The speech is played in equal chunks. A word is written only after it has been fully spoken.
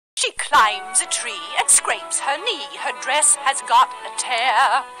climbs a tree and scrapes her knee. Her dress has got a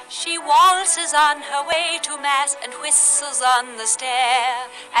tear. She waltzes on her way to mass and whistles on the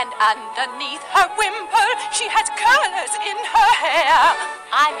stair. And underneath her wimple, she has curlers in her hair.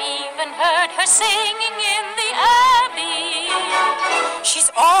 I've even heard her singing in the abbey.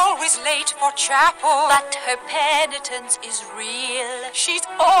 She's always late for chapel, but her penitence is real. She's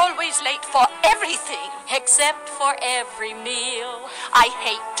always late for everything, except for every meal. I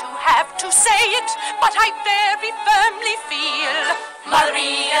hate to have to say it, but I very firmly feel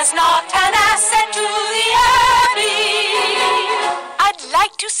Maria's not an asset to the abbey. I'd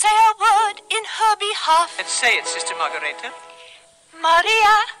like to say a word in her behalf. Let's say it, Sister Margareta.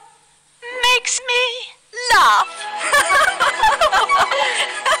 Maria makes me laugh.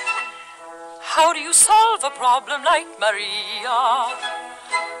 How do you solve a problem like Maria?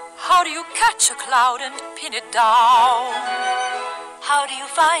 How do you catch a cloud and pin it down? How do you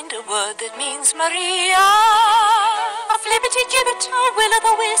find a word that means Maria? A flibbity-gibbet, a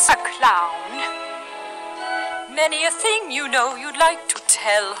will-o'-the-wisp, a clown. Many a thing you know you'd like to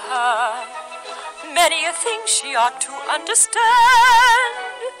tell her. Many a thing she ought to understand.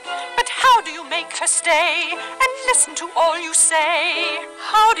 But how do you make her stay and listen to all you say?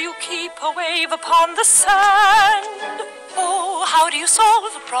 How do you keep a wave upon the sand? Oh, how do you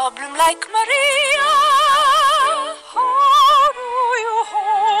solve a problem like Maria? How do you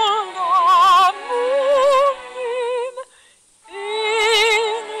hold a moonbeam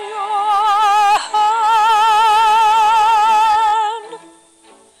in your hand?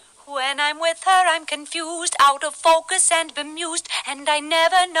 When I'm with her, I'm confused, out of focus and bemused, and I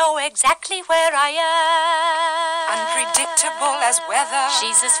never know exactly where I am. Unpredictable as weather.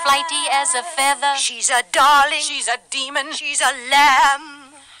 She's as flighty as a feather. She's a darling. She's a demon. She's a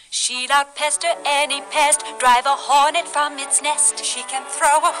lamb. She'll outpester any pest, drive a hornet from its nest. She can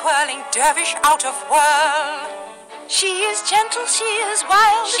throw a whirling dervish out of whirl. She is gentle, she is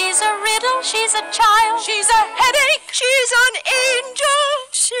wild. She's a riddle, she's a child. She's a headache. She's an angel.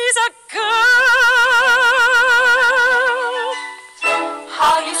 She's a girl.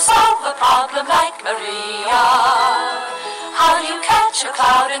 How do you solve a problem like Maria? How do you catch a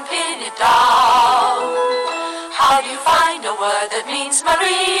cloud and pin it down? How do you find a word that means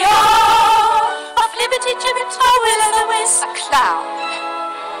Maria? A flibbity-gibbet, a will-o'-the-wisp, a clown.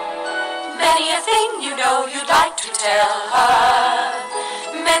 Many a thing you know you'd like to tell her.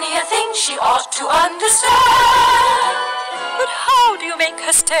 Many a thing she ought to understand. But how do you make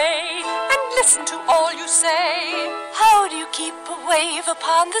her stay and listen to all you say? How do you keep a wave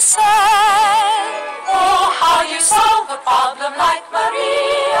upon the sand? Oh, how do you solve a problem like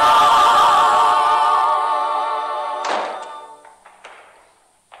Maria?